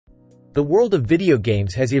The world of video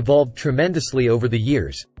games has evolved tremendously over the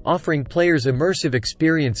years, offering players immersive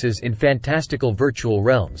experiences in fantastical virtual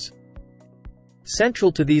realms.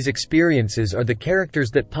 Central to these experiences are the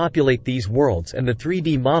characters that populate these worlds and the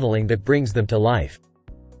 3D modeling that brings them to life.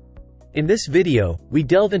 In this video, we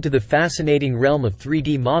delve into the fascinating realm of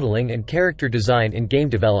 3D modeling and character design in game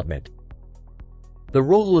development. The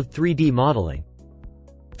role of 3D modeling.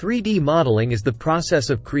 3D modeling is the process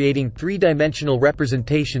of creating three-dimensional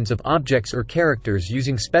representations of objects or characters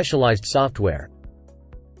using specialized software.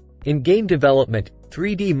 In game development,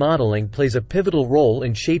 3D modeling plays a pivotal role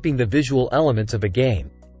in shaping the visual elements of a game.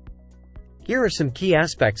 Here are some key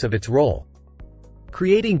aspects of its role.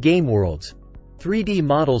 Creating game worlds. 3D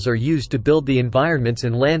models are used to build the environments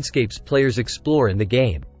and landscapes players explore in the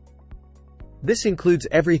game. This includes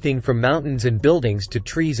everything from mountains and buildings to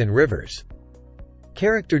trees and rivers.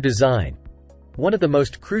 Character design. One of the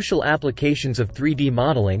most crucial applications of 3D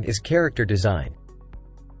modeling is character design.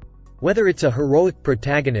 Whether it's a heroic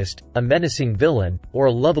protagonist, a menacing villain, or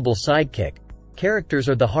a lovable sidekick, characters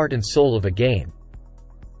are the heart and soul of a game.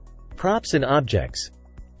 Props and objects.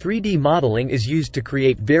 3D modeling is used to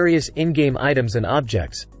create various in-game items and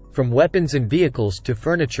objects, from weapons and vehicles to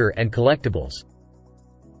furniture and collectibles.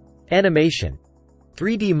 Animation.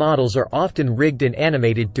 3D models are often rigged and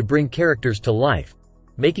animated to bring characters to life,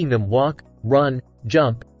 making them walk, run,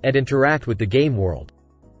 jump, and interact with the game world.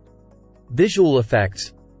 Visual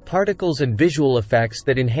effects. Particles and visual effects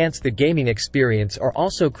that enhance the gaming experience are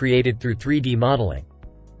also created through 3D modeling.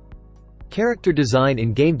 Character design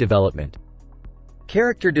in game development.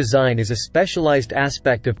 Character design is a specialized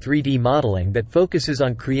aspect of 3D modeling that focuses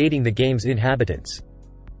on creating the game's inhabitants.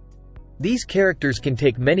 These characters can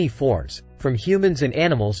take many forms, from humans and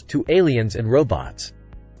animals to aliens and robots.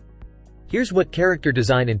 Here's what character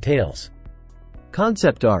design entails.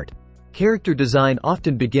 Concept art. Character design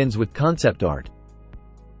often begins with concept art.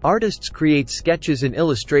 Artists create sketches and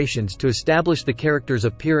illustrations to establish the character's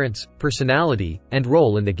appearance, personality, and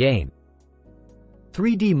role in the game.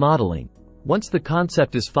 3D modeling. Once the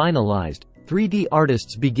concept is finalized, 3D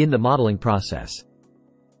artists begin the modeling process.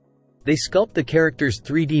 They sculpt the character's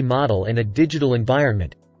 3D model in a digital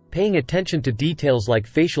environment, paying attention to details like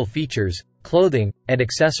facial features, clothing, and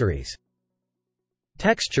accessories.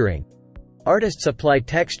 Texturing. Artists apply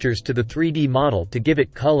textures to the 3D model to give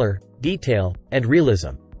it color, detail, and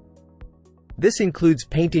realism. This includes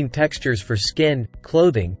painting textures for skin,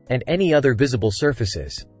 clothing, and any other visible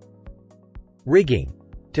surfaces. Rigging.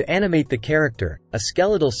 To animate the character, a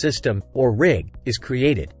skeletal system, or rig, is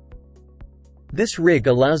created. This rig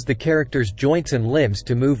allows the character's joints and limbs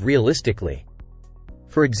to move realistically.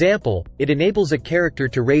 For example, it enables a character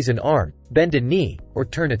to raise an arm, bend a knee, or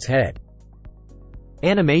turn its head.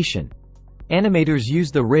 Animation. Animators use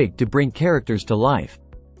the rig to bring characters to life.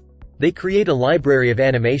 They create a library of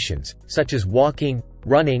animations, such as walking,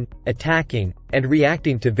 running, attacking, and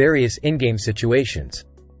reacting to various in-game situations.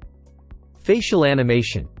 Facial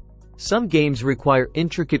animation. Some games require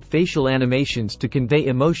intricate facial animations to convey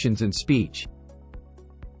emotions and speech.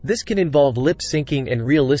 This can involve lip syncing and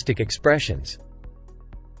realistic expressions.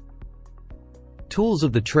 Tools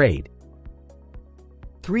of the trade.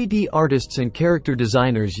 3D artists and character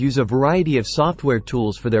designers use a variety of software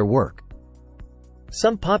tools for their work.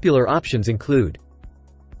 Some popular options include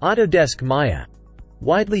Autodesk Maya,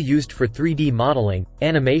 widely used for 3D modeling,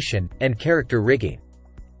 animation, and character rigging.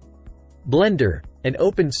 Blender, an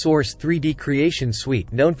open-source 3D creation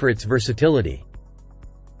suite known for its versatility.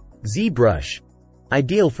 ZBrush,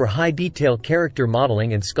 ideal for high-detail character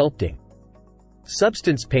modeling and sculpting.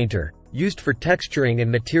 Substance Painter, used for texturing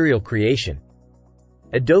and material creation.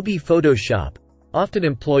 Adobe Photoshop, often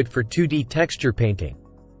employed for 2D texture painting.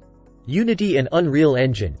 Unity and Unreal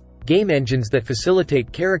Engine, game engines that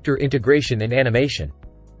facilitate character integration and animation.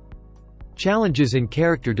 Challenges in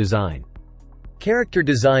character design. Character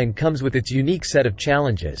design comes with its unique set of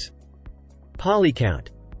challenges. Polycount.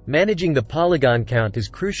 Managing the polygon count is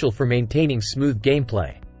crucial for maintaining smooth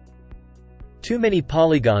gameplay. Too many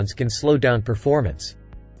polygons can slow down performance.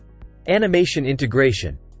 Animation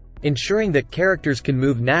integration. Ensuring that characters can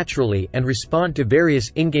move naturally and respond to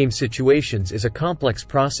various in-game situations is a complex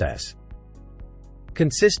process.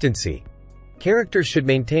 Consistency. Characters should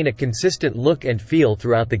maintain a consistent look and feel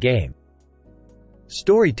throughout the game.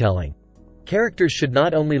 Storytelling. Characters should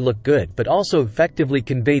not only look good but also effectively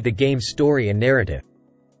convey the game's story and narrative.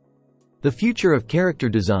 The future of character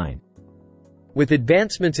design. With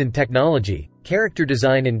advancements in technology, character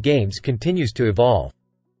design in games continues to evolve.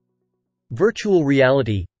 Virtual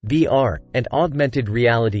reality, VR, and augmented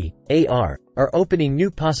reality, AR, are opening new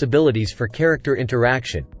possibilities for character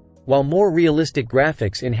interaction, while more realistic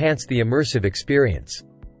graphics enhance the immersive experience.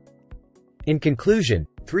 In conclusion,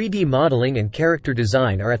 3D modeling and character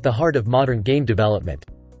design are at the heart of modern game development.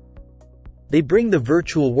 They bring the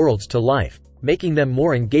virtual worlds to life, making them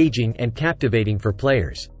more engaging and captivating for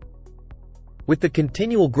players. With the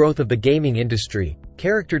continual growth of the gaming industry,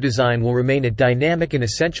 character design will remain a dynamic and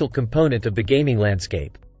essential component of the gaming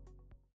landscape.